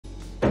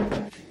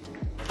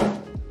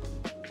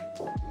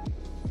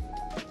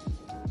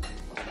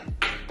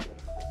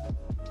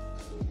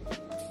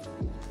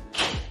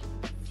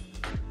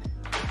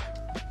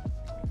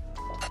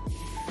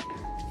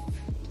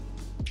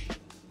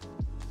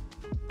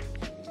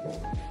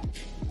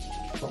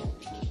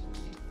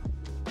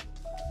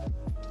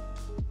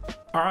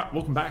All right,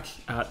 welcome back.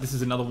 This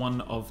is another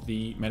one of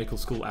the medical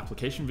school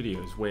application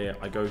videos where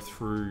I go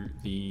through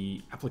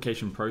the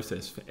application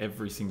process for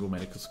every single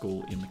medical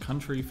school in the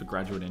country for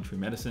graduate entry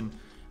medicine.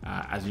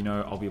 As you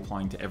know, I'll be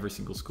applying to every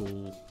single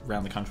school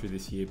around the country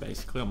this year,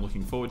 basically. I'm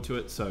looking forward to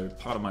it. So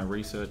part of my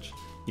research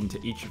into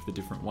each of the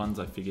different ones,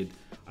 I figured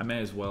I may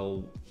as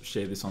well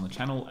share this on the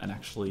channel and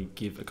actually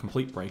give a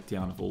complete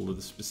breakdown of all of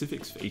the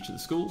specifics for each of the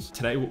schools.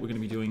 Today, what we're going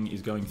to be doing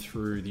is going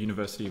through the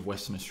University of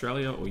Western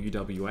Australia, or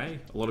UWA.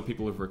 A lot of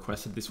people have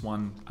requested this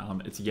one.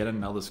 It's yet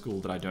another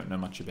school that I don't know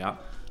much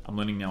about. I'm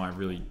learning now I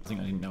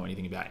didn't know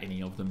anything about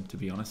any of them, to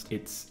be honest.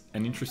 It's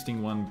an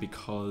interesting one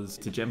because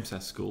it's a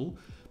GEMSAS school,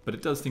 but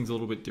it does things a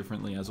little bit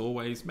differently as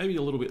always, maybe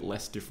a little bit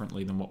less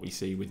differently than what we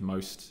see with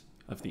most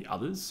of the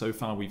others. So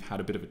far, we've had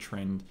a bit of a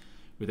trend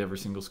with every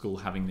single school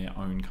having their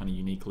own kind of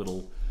unique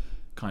little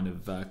kind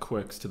of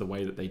quirks to the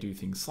way that they do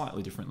things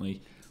slightly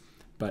differently.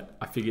 But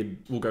I figured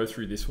we'll go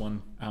through this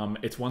one.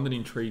 It's one that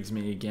intrigues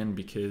me again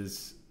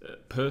because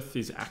Perth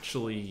is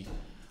actually,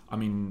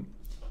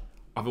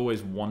 I've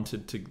always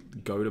wanted to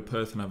go to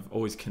Perth and I've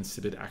always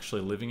considered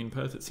actually living in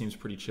Perth. It seems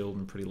pretty chilled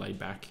and pretty laid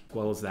back. As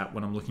well as that,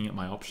 when I'm looking at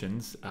my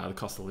options, the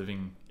cost of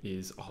living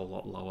is a whole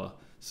lot lower.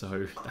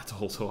 So that's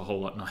also a whole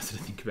lot nicer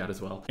to think about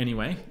as well.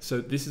 Anyway, so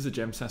this is a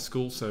GEMSAS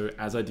school. So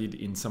as I did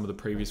in some of the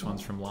previous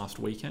ones from last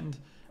weekend,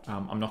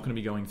 I'm not going to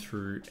be going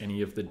through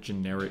any of the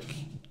generic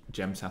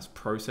GEMSAS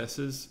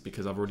processes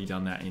because I've already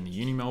done that in the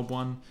UniMelb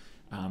one.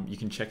 You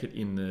can check it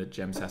in the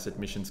GEMSAS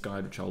admissions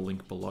guide, which I'll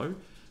link below.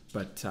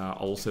 But I'll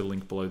also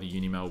link below the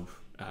UniMelb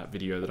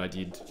video that I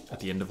did at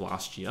the end of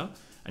last year.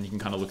 And you can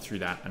kind of look through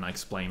that and I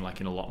explain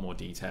like in a lot more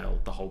detail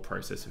the whole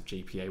process of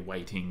GPA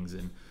weightings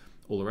and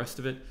all the rest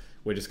of it.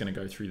 We're just going to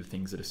go through the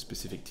things that are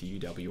specific to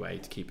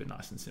UWA to keep it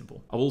nice and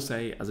simple. I will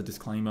say as a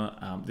disclaimer,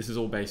 this is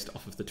all based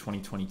off of the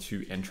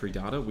 2022 entry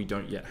data. We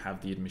don't yet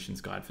have the admissions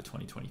guide for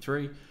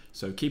 2023.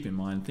 So keep in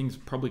mind, things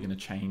are probably going to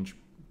change.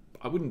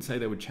 I wouldn't say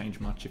they would change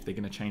much if they're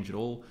going to change at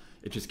all.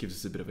 It just gives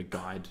us a bit of a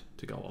guide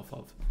to go off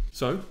of.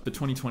 So the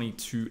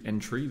 2022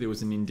 entry, there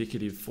was an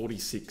indicative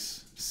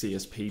 46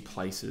 CSP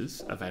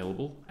places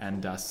available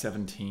and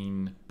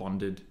 17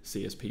 bonded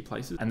CSP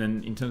places. And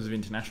then in terms of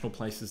international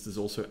places, there's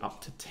also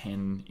up to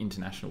 10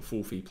 international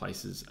full fee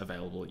places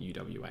available at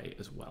UWA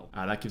as well.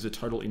 That gives a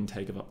total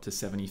intake of up to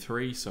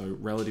 73. So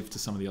relative to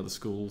some of the other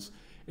schools,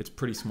 it's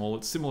pretty small.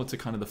 It's similar to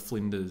kind of the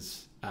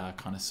Flinders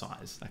kind of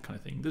size, that kind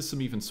of thing. There's some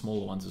even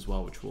smaller ones as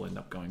well, which we'll end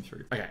up going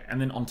through. Okay,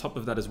 and then on top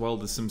of that as well,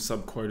 there's some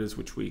sub-quotas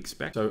which we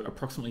expect. So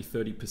approximately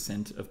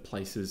 30% of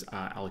places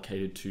are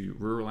allocated to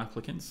rural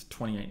applicants,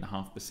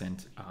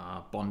 28.5%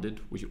 are bonded.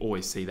 We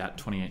always see that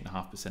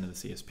 28.5%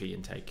 of the CSP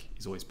intake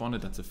is always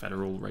bonded. That's a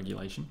federal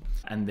regulation.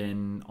 And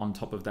then on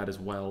top of that as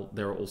well,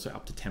 there are also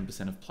up to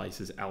 10% of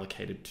places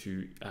allocated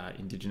to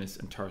Indigenous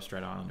and Torres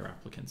Strait Islander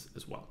applicants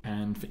as well.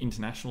 And for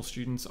international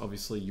students,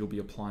 obviously you'll be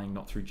applying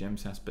not through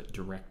GEMSAS, but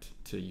direct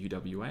to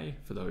UWA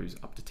for those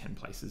up to 10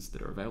 places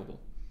that are available.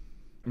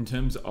 In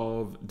terms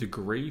of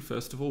degree,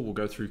 first of all, we'll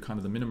go through kind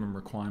of the minimum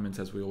requirements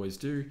as we always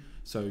do.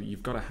 So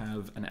you've got to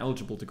have an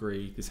eligible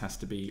degree. This has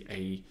to be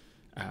a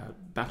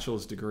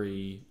bachelor's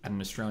degree at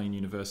an Australian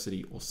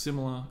university or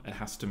similar. It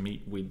has to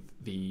meet with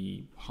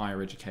the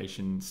higher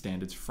education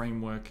standards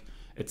framework.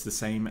 It's the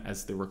same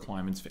as the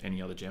requirements for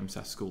any other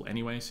GEMSAS school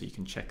anyway, so you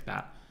can check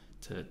that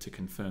to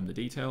confirm the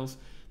details.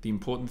 The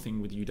important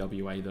thing with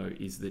UWA though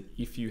is that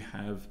if you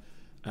have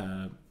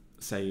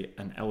say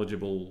an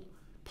eligible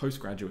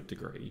postgraduate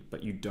degree,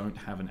 but you don't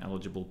have an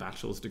eligible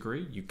bachelor's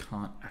degree, you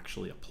can't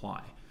actually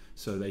apply.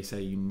 So they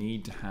say you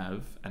need to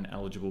have an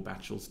eligible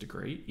bachelor's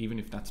degree, even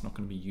if that's not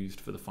going to be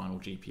used for the final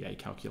GPA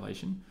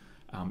calculation.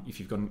 If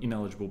you've got an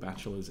ineligible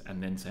bachelor's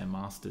and then say a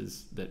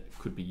master's that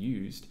could be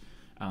used,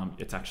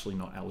 it's actually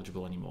not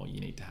eligible anymore. You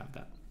need to have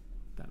that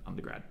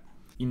undergrad.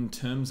 In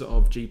terms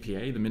of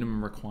GPA, the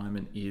minimum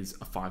requirement is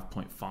a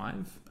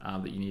 5.5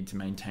 that you need to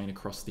maintain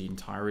across the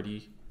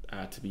entirety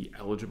to be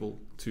eligible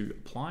to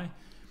apply.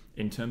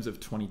 In terms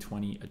of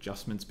 2020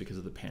 adjustments because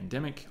of the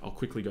pandemic, I'll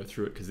quickly go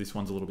through it because this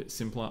one's a little bit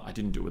simpler. I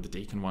didn't do it with the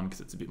Deakin one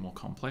because it's a bit more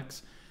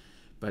complex.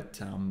 But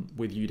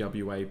with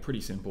UWA, pretty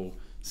simple.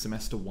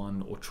 Semester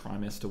 1 or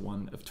trimester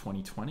 1 of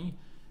 2020,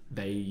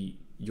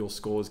 your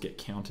scores get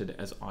counted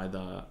as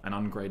either an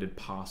ungraded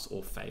pass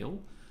or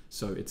fail.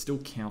 So it still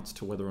counts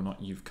to whether or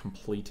not you've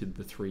completed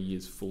the 3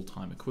 years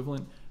full-time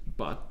equivalent,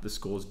 but the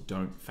scores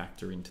don't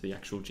factor into the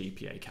actual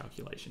GPA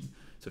calculation.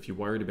 So if you're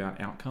worried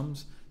about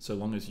outcomes, so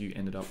long as you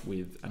ended up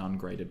with an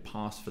ungraded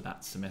pass for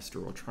that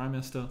semester or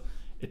trimester,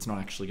 it's not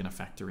actually going to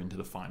factor into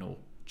the final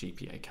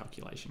GPA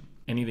calculation.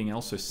 Anything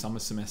else, so summer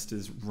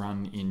semesters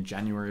run in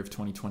January of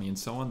 2020 and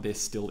so on, they're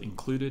still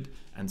included,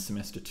 and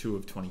semester 2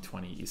 of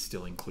 2020 is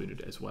still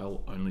included as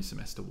well. Only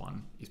semester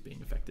 1 is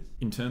being affected.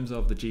 In terms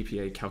of the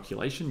GPA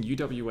calculation,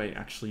 UWA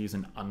actually is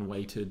an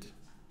unweighted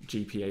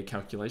GPA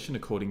calculation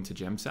according to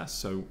GEMSAS.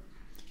 So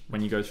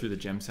when you go through the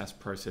GEMSAS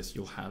process,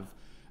 you'll have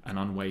an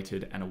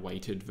unweighted and a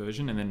weighted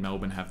version, and then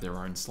Melbourne have their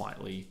own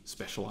slightly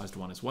specialized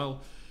one as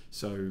well.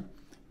 So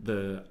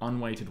the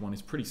unweighted one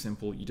is pretty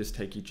simple. You just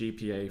take your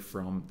GPA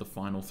from the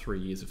final 3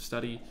 years of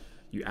study,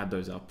 you add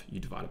those up, you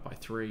divide it by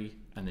 3,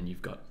 and then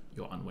you've got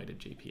your unweighted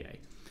GPA.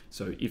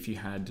 So if you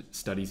had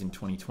studies in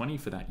 2020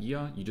 for that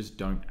year, you just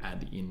don't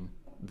add in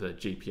the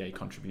GPA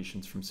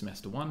contributions from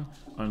semester 1,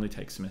 only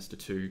take semester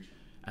 2,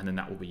 and then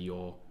that will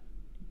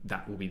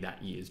be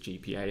that year's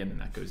GPA, and then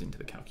that goes into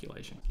the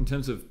calculation. In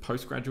terms of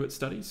postgraduate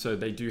studies, so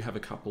they do have a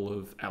couple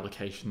of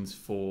allocations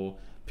for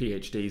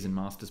PhDs and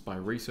Masters by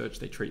Research.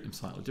 They treat them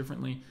slightly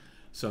differently.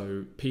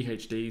 So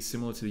PhDs,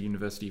 similar to the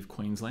University of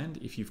Queensland,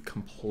 if you've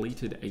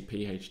completed a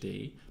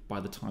PhD by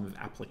the time of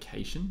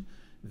application,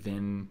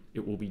 then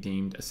it will be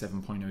deemed a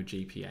 7.0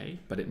 GPA,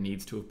 but it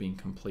needs to have been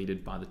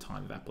completed by the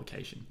time of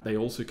application. They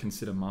also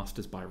consider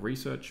Masters by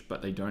Research,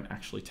 but they don't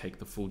actually take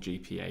the full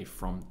GPA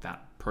from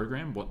that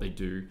program. What they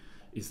do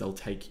is they'll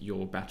take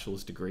your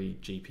bachelor's degree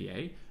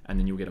GPA, and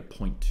then you'll get a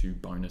 0.2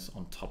 bonus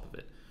on top of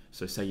it.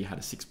 So say you had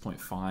a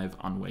 6.5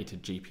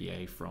 unweighted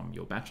GPA from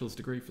your bachelor's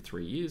degree for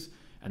 3 years,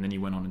 and then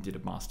you went on and did a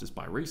Masters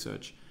by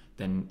Research,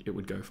 then it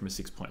would go from a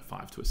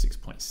 6.5 to a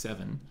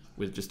 6.7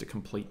 with just a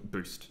complete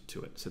boost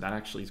to it. So that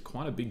actually is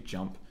quite a big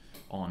jump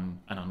on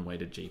an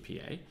unweighted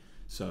GPA.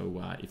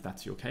 So if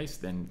that's your case,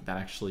 then that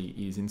actually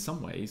is in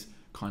some ways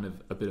kind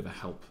of a bit of a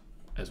help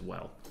as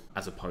well,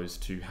 as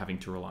opposed to having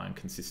to rely on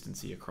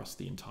consistency across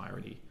the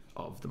entirety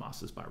of the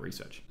Masters by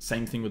Research.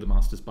 Same thing with the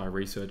Masters by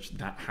Research,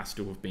 that has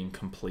to have been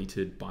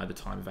completed by the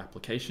time of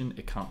application.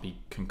 It can't be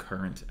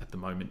concurrent at the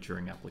moment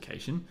during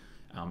application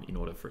in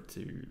order for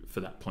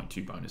that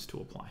 0.2 bonus to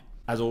apply.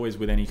 As always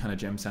with any kind of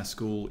GEMSAS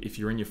school, if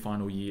you're in your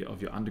final year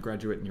of your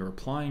undergraduate and you're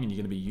applying and you're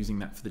going to be using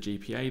that for the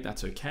GPA,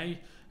 that's okay.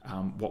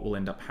 What will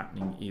end up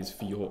happening is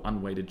for your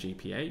unweighted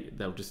GPA,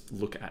 they'll just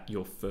look at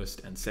your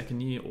first and second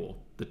year, or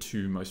the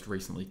 2 most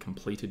recently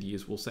completed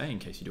years, we'll say, in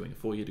case you're doing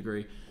a 4-year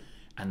degree,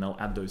 and they'll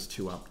add those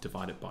 2 up,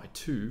 divide it by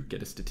 2,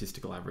 get a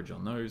statistical average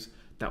on those.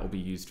 That will be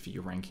used for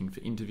your ranking for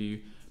interview.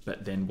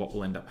 But then what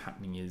will end up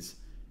happening is,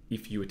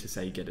 if you were to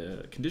say get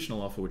a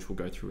conditional offer, which we'll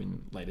go through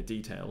in later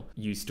detail,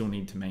 you still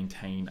need to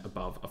maintain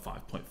above a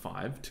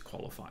 5.5 to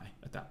qualify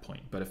at that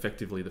point. But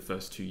effectively the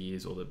first 2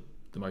 years, or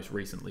the most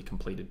recently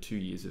completed 2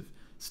 years of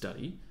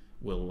study,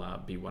 will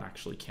be what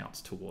actually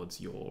counts towards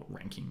your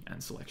ranking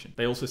and selection.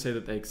 They also say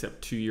that they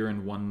accept 2-year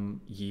and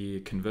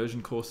 1-year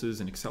conversion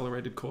courses and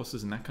accelerated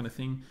courses and that kind of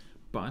thing.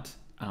 But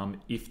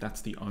if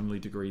that's the only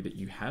degree that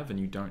you have and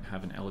you don't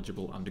have an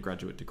eligible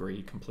undergraduate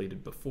degree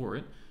completed before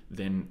it,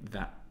 then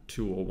that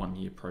 2 or 1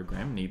 year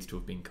program needs to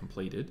have been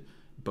completed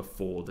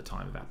before the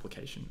time of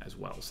application as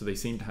well. So they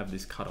seem to have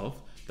this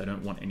cutoff. They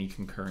don't want any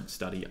concurrent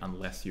study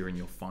unless you're in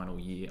your final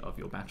year of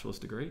your bachelor's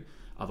degree.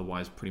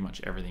 Otherwise, pretty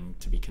much everything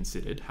to be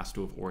considered has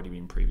to have already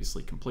been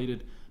previously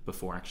completed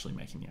before actually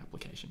making the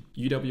application.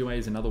 UWA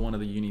is another one of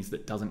the unis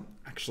that doesn't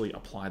actually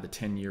apply the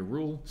 10-year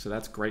rule. So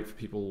that's great for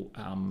people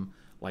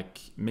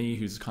like me,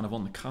 who's kind of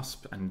on the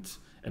cusp, and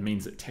it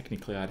means that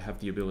technically I'd have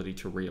the ability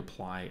to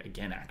reapply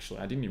again. Actually,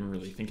 I didn't even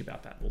really think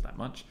about that all that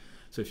much.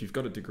 So if you've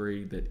got a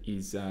degree that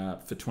is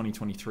for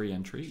 2023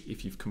 entry,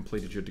 if you've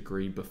completed your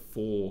degree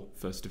before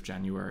 1st of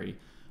January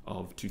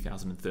of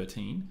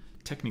 2013,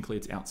 technically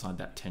it's outside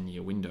that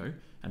 10-year window.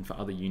 And for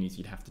other unis,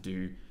 you'd have to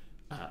do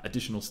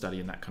additional study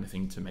and that kind of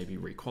thing to maybe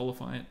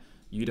requalify it.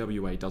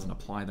 UWA doesn't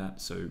apply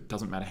that, so it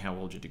doesn't matter how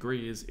old your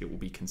degree is, it will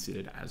be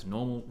considered as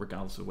normal,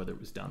 regardless of whether it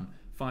was done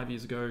 5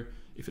 years ago,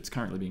 if it's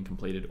currently being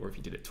completed, or if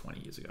you did it 20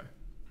 years ago.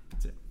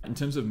 That's it. In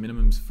terms of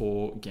minimums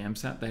for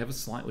GAMSAT, they have a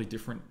slightly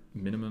different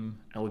minimum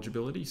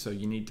eligibility. So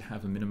you need to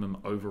have a minimum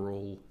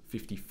overall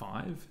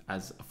 55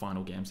 as a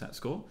final GAMSAT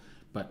score,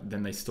 but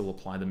then they still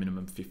apply the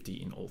minimum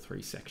 50 in all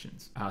 3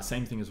 sections.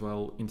 Same thing as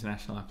well,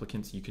 international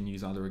applicants, you can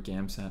use either a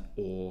GAMSAT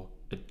or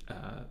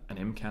an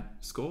MCAT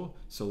score,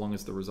 so long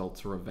as the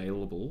results are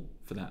available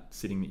for that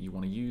sitting that you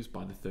want to use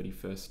by the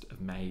 31st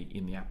of May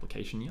in the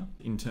application year.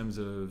 In terms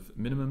of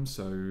minimum,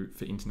 so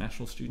for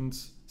international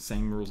students,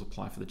 same rules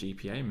apply for the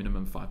GPA,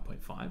 minimum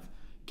 5.5.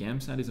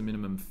 GAMSAT is a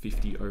minimum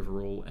 50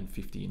 overall and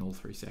 50 in all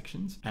 3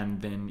 sections.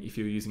 And then if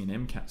you're using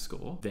an MCAT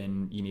score,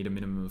 then you need a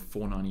minimum of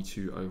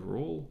 492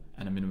 overall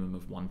and a minimum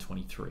of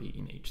 123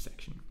 in each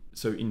section.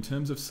 So in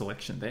terms of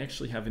selection, they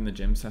actually have in the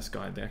GEMSAS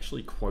guide, they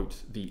actually quote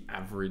the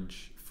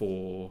average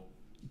for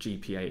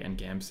GPA and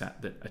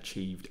GAMSAT that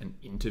achieved an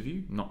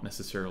interview, not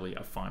necessarily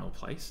a final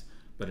place,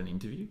 but an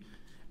interview.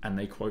 And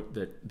they quote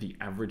that the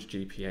average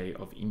GPA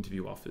of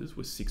interview offers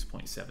was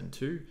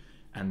 6.72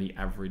 and the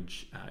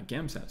average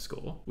GAMSAT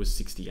score was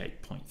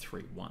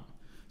 68.31.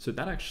 So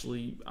that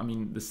actually, I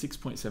mean, the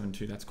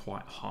 6.72, that's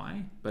quite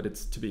high, but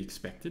it's to be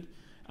expected.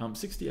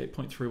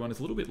 68.31 is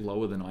a little bit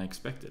lower than I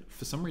expected.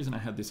 For some reason, I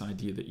had this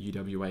idea that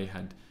UWA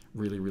had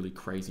really, really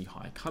crazy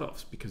high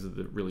cutoffs because of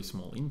the really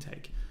small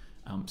intake.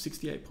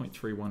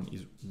 68.31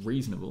 is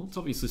reasonable. It's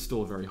obviously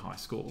still a very high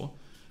score,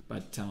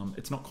 but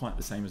it's not quite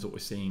the same as what we're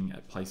seeing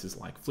at places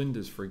like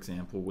Flinders, for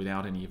example,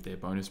 without any of their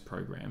bonus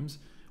programs,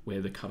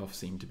 where the cutoff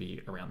seemed to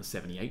be around the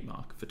 78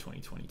 mark for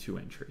 2022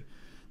 entry.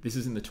 This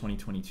is in the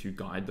 2022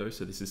 guide though,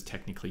 so this is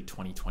technically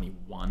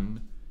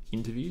 2021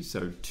 interviews,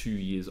 so 2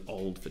 years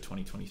old for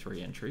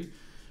 2023 entry.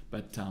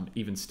 But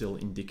even still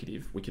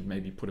indicative, we could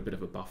maybe put a bit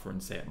of a buffer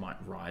and say it might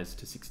rise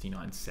to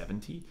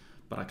 69.70,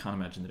 but I can't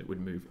imagine that it would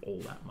move all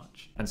that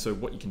much. And so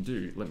what you can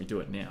do, let me do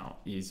it now,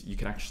 is you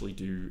can actually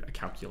do a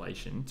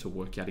calculation to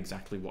work out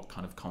exactly what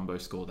kind of combo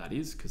score that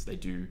is, because they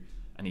do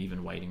an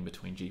even weighting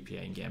between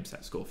GPA and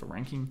GAMSAT score for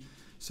ranking.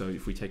 So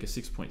if we take a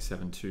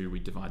 6.72, we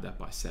divide that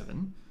by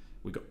 7,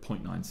 we got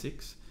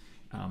 0.96,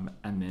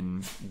 and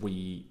then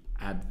we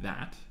add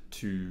that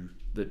to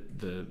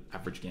the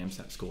average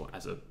GAMSAT score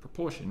as a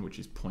proportion, which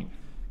is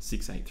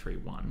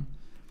 0.6831,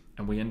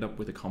 and we end up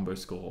with a combo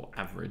score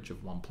average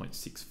of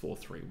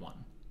 1.6431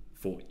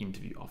 for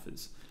interview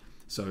offers.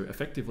 So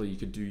effectively, you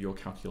could do your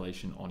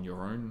calculation on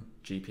your own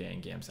GPA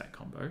and GAMSAT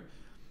combo,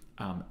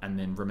 and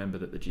then remember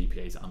that the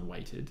GPA is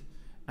unweighted,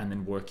 and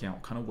then work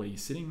out kind of where you're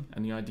sitting.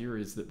 And the idea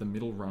is that the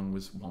middle rung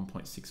was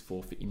 1.64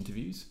 for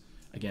interviews.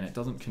 Again, it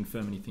doesn't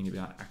confirm anything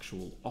about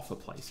actual offer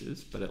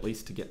places, but at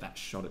least to get that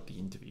shot at the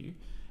interview,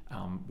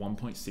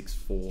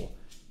 1.64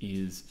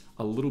 is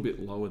a little bit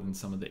lower than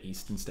some of the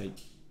Eastern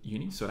State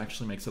unis, so it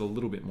actually makes it a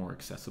little bit more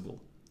accessible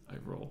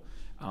overall.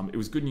 It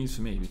was good news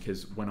for me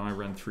because when I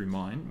ran through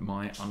mine,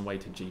 my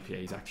unweighted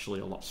GPA is actually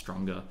a lot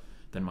stronger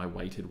than my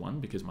weighted one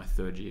because my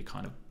third year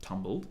kind of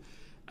tumbled.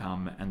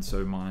 And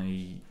so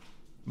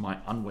my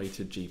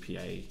unweighted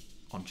GPA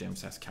on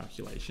GEMSAS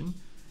calculation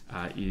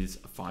is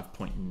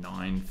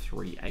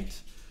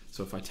 5.938.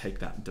 So if I take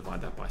that and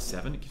divide that by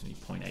 7, it gives me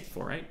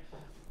 0.848.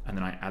 And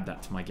then I add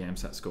that to my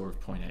GAMSAT score of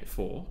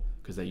 0.84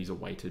 because they use a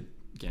weighted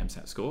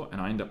GAMSAT score,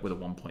 and I end up with a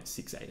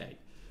 1.688.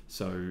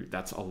 So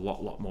that's a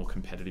lot more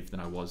competitive than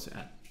I was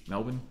at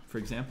Melbourne, for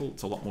example.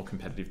 It's a lot more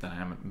competitive than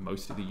I am at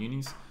most of the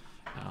unis.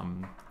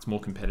 It's more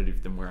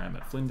competitive than where I am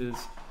at Flinders,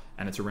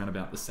 and it's around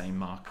about the same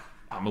mark.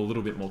 I'm a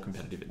little bit more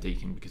competitive at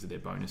Deakin because of their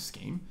bonus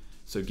scheme.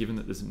 So given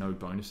that there's no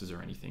bonuses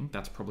or anything,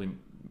 that's probably,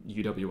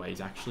 UWA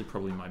is actually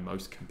probably my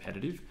most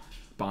competitive,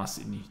 bar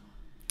Sydney,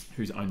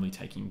 who's only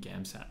taking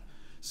GAMSAT.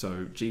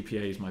 So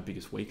GPA is my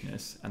biggest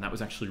weakness, and that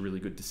was actually really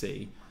good to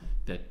see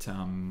that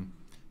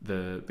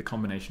the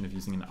combination of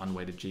using an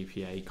unweighted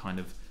GPA kind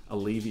of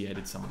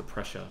alleviated some of the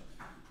pressure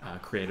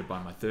created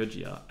by my third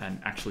year and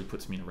actually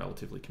puts me in a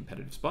relatively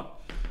competitive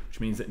spot,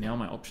 which means that now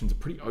my options are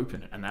pretty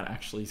open, and that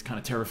actually is kind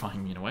of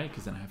terrifying me in a way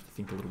because then I have to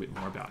think a little bit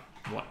more about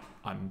what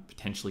I'm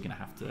potentially going to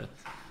have to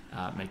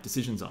make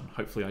decisions on.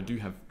 Hopefully I do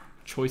have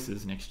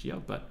choices next year,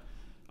 but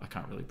I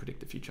can't really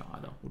predict the future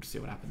either. We'll just see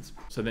what happens.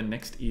 So then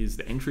next is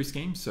the entry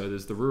scheme. So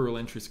there's the rural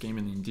entry scheme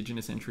and the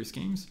Indigenous entry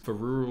schemes. For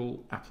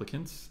rural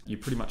applicants, you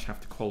pretty much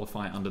have to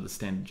qualify under the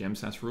standard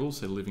GEMSAS rules.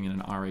 So living in an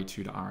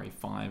RA2 to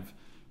RA5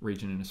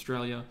 region in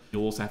Australia.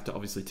 You'll also have to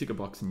obviously tick a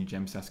box in your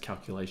GEMSAS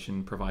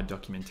calculation, provide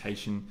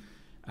documentation,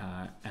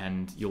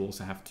 and you'll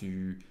also have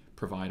to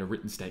provide a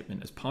written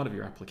statement as part of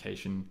your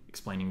application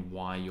explaining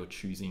why you're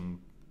choosing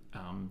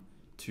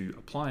to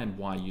apply and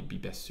why you'd be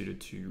best suited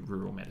to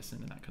rural medicine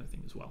and that kind of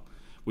thing as well.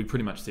 We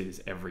pretty much see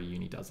this, every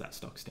uni does that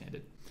stock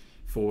standard.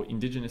 For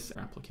Indigenous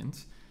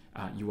applicants,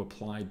 you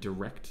apply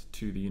direct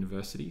to the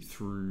university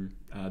through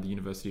the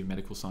University of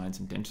Medical Science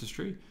and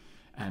Dentistry,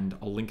 and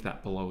I'll link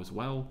that below as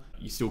well.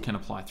 You still can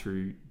apply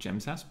through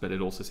GEMSAS, but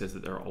it also says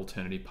that there are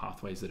alternative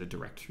pathways that are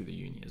direct through the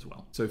uni as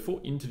well. So for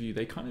interview,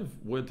 they kind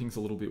of word things a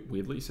little bit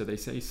weirdly. So they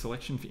say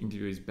selection for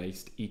interview is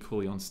based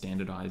equally on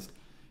standardized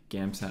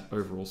GAMSAT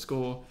overall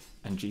score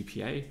and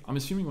GPA. I'm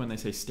assuming when they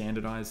say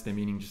standardized, they're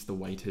meaning just the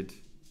weighted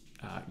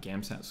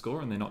GAMSAT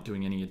score, and they're not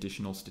doing any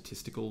additional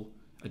statistical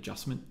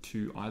adjustment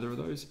to either of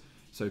those.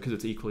 So because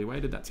it's equally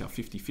weighted, that's our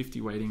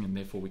 50-50 weighting, and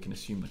therefore we can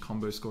assume the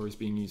combo score is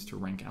being used to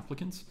rank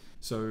applicants.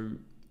 So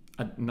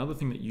another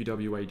thing that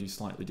UWA do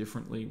slightly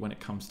differently when it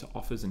comes to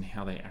offers and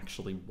how they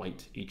actually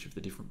weight each of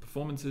the different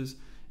performances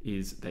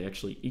is they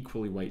actually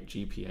equally weight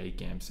GPA,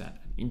 GAMSAT,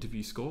 and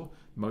interview score.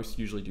 Most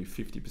usually do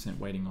 50%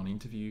 weighting on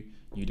interview.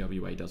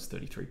 UWA does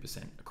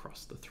 33%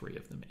 across the three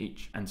of them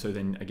each. And so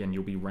then again,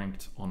 you'll be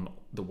ranked on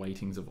the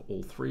weightings of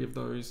all three of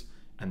those,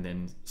 and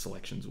then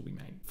selections will be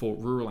made. For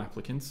rural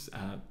applicants,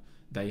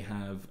 they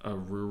have a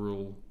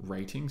rural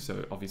rating.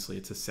 So obviously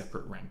it's a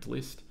separate ranked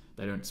list.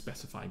 They don't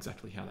specify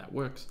exactly how that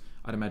works.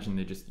 I'd imagine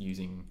they're just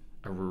using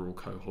a rural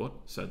cohort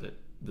so that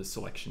the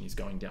selection is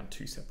going down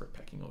two separate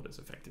pecking orders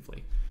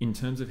effectively. In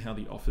terms of how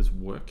the offers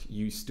work,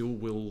 you still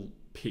will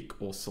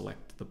pick or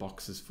select the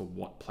boxes for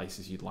what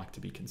places you'd like to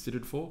be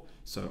considered for.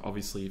 So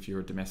obviously if you're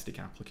a domestic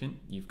applicant,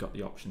 you've got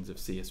the options of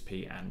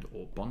CSP and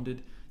or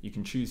bonded. You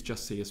can choose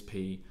just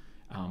CSP,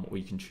 or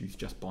you can choose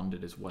just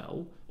bonded as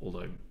well,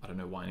 although I don't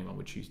know why anyone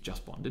would choose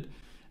just bonded,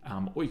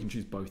 or you can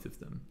choose both of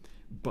them.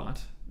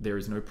 But there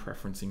is no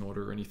preferencing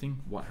order or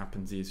anything. What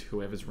happens is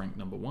whoever's ranked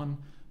number one,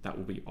 that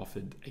will be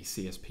offered a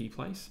CSP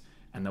place,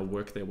 and they'll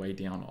work their way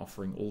down,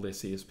 offering all their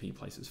CSP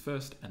places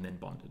first and then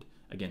bonded.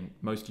 Again,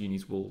 most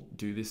unis will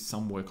do this.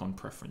 Some work on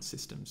preference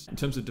systems. In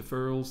terms of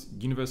deferrals,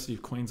 University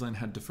of Queensland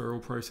had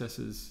deferral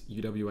processes.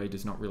 UWA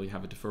does not really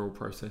have a deferral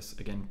process.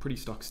 Again, pretty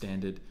stock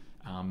standard.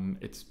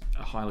 It's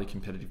a highly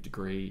competitive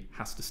degree,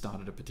 has to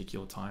start at a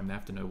particular time. They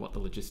have to know what the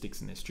logistics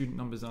and their student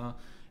numbers are,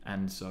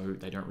 and so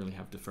they don't really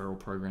have deferral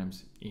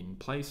programs in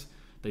place.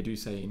 they do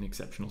say in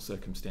exceptional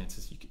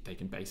circumstances they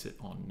can base it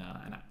on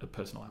a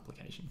personal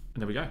application.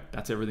 And there we go.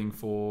 That's everything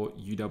for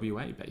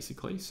UWA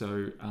basically.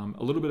 So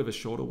a little bit of a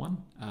shorter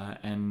one,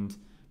 and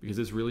because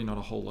there's really not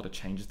a whole lot of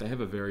changes. They have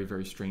a very,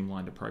 very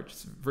streamlined approach.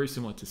 It's very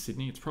similar to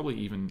Sydney. It's probably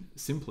even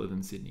simpler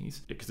than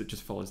Sydney's because it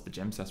just follows the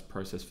GEMSAS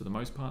process for the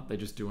most part. They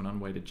just do an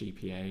unweighted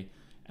GPA,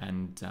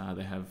 and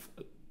they have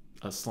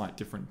a slight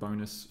different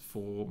bonus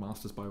for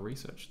Masters by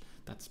Research.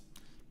 That's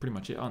pretty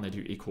much it. Oh, and they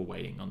do equal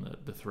weighting on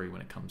the three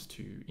when it comes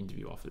to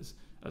interview offers,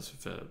 as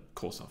for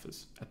course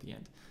offers at the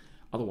end.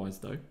 Otherwise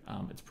though,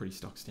 it's pretty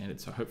stock standard.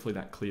 So hopefully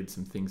that cleared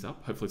some things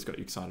up. Hopefully it's got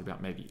you excited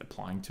about maybe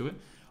applying to it.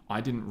 I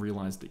didn't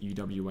realize that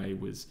UWA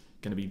was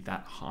going to be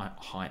that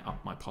high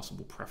up my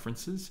possible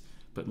preferences,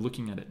 but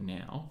looking at it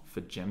now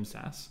for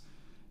GEMSAS,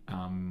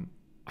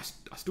 I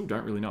still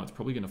don't really know. It's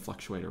probably going to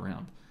fluctuate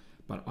around,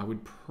 but I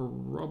would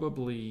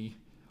probably,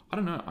 I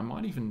don't know, I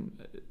might even,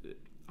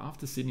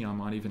 after Sydney, I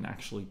might even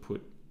actually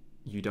put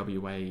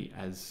UWA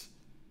as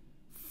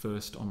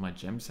first on my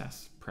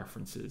GEMSAS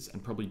preferences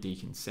and probably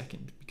Deakin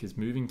second, because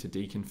moving to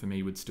Deakin for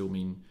me would still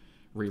mean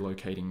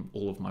relocating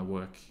all of my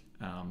work,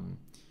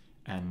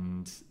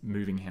 and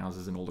moving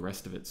houses and all the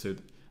rest of it. So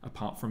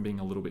apart from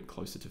being a little bit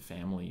closer to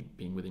family,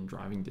 being within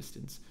driving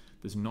distance,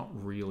 there's not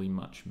really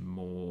much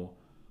more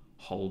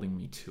holding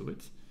me to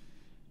it.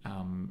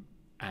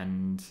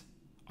 And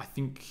I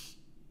think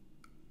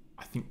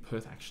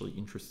Perth actually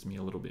interests me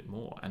a little bit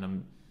more, and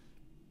I'm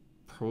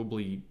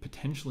probably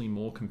potentially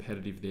more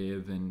competitive there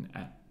than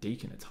at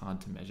Deakin. It's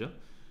hard to measure.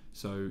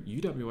 So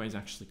UWA is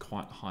actually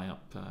quite high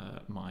up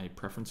my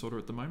preference order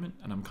at the moment,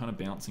 and I'm kind of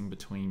bouncing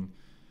between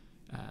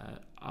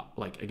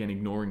like, again,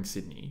 ignoring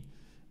Sydney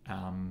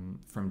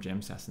from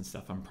GEMSAS and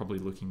stuff. I'm probably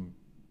looking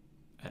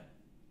at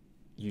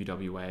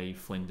UWA,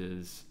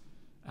 Flinders,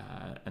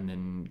 and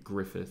then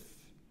Griffith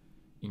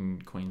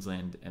in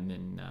Queensland, and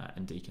then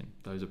and Deakin.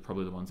 Those are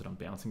probably the ones that I'm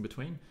bouncing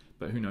between,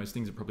 but who knows,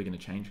 things are probably going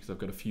to change because I've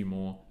got a few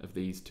more of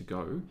these to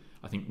go.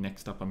 I think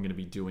next up I'm going to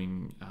be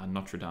doing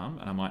Notre Dame,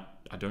 and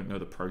I don't know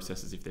the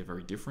processes if they're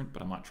very different,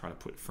 but I might try to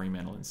put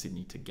Fremantle and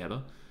Sydney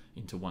together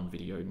into one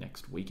video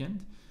next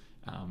weekend.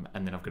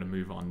 And then I've got to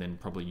move on then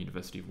probably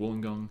University of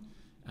Wollongong,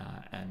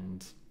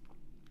 and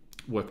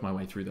work my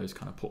way through those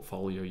kind of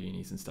portfolio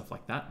unis and stuff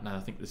like that. And I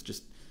think there's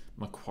just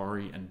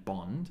Macquarie and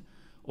Bond,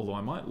 although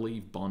I might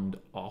leave Bond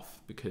off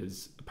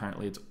because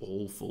apparently it's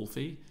all full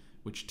fee,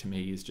 which to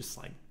me is just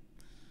like,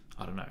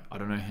 I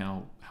don't know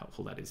how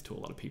helpful that is to a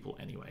lot of people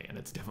anyway, and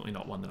it's definitely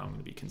not one that I'm going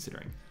to be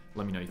considering.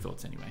 Let me know your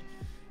thoughts anyway.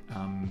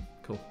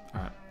 Cool.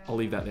 All right, I'll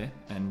leave that there,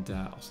 and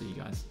I'll see you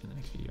guys in the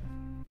next video.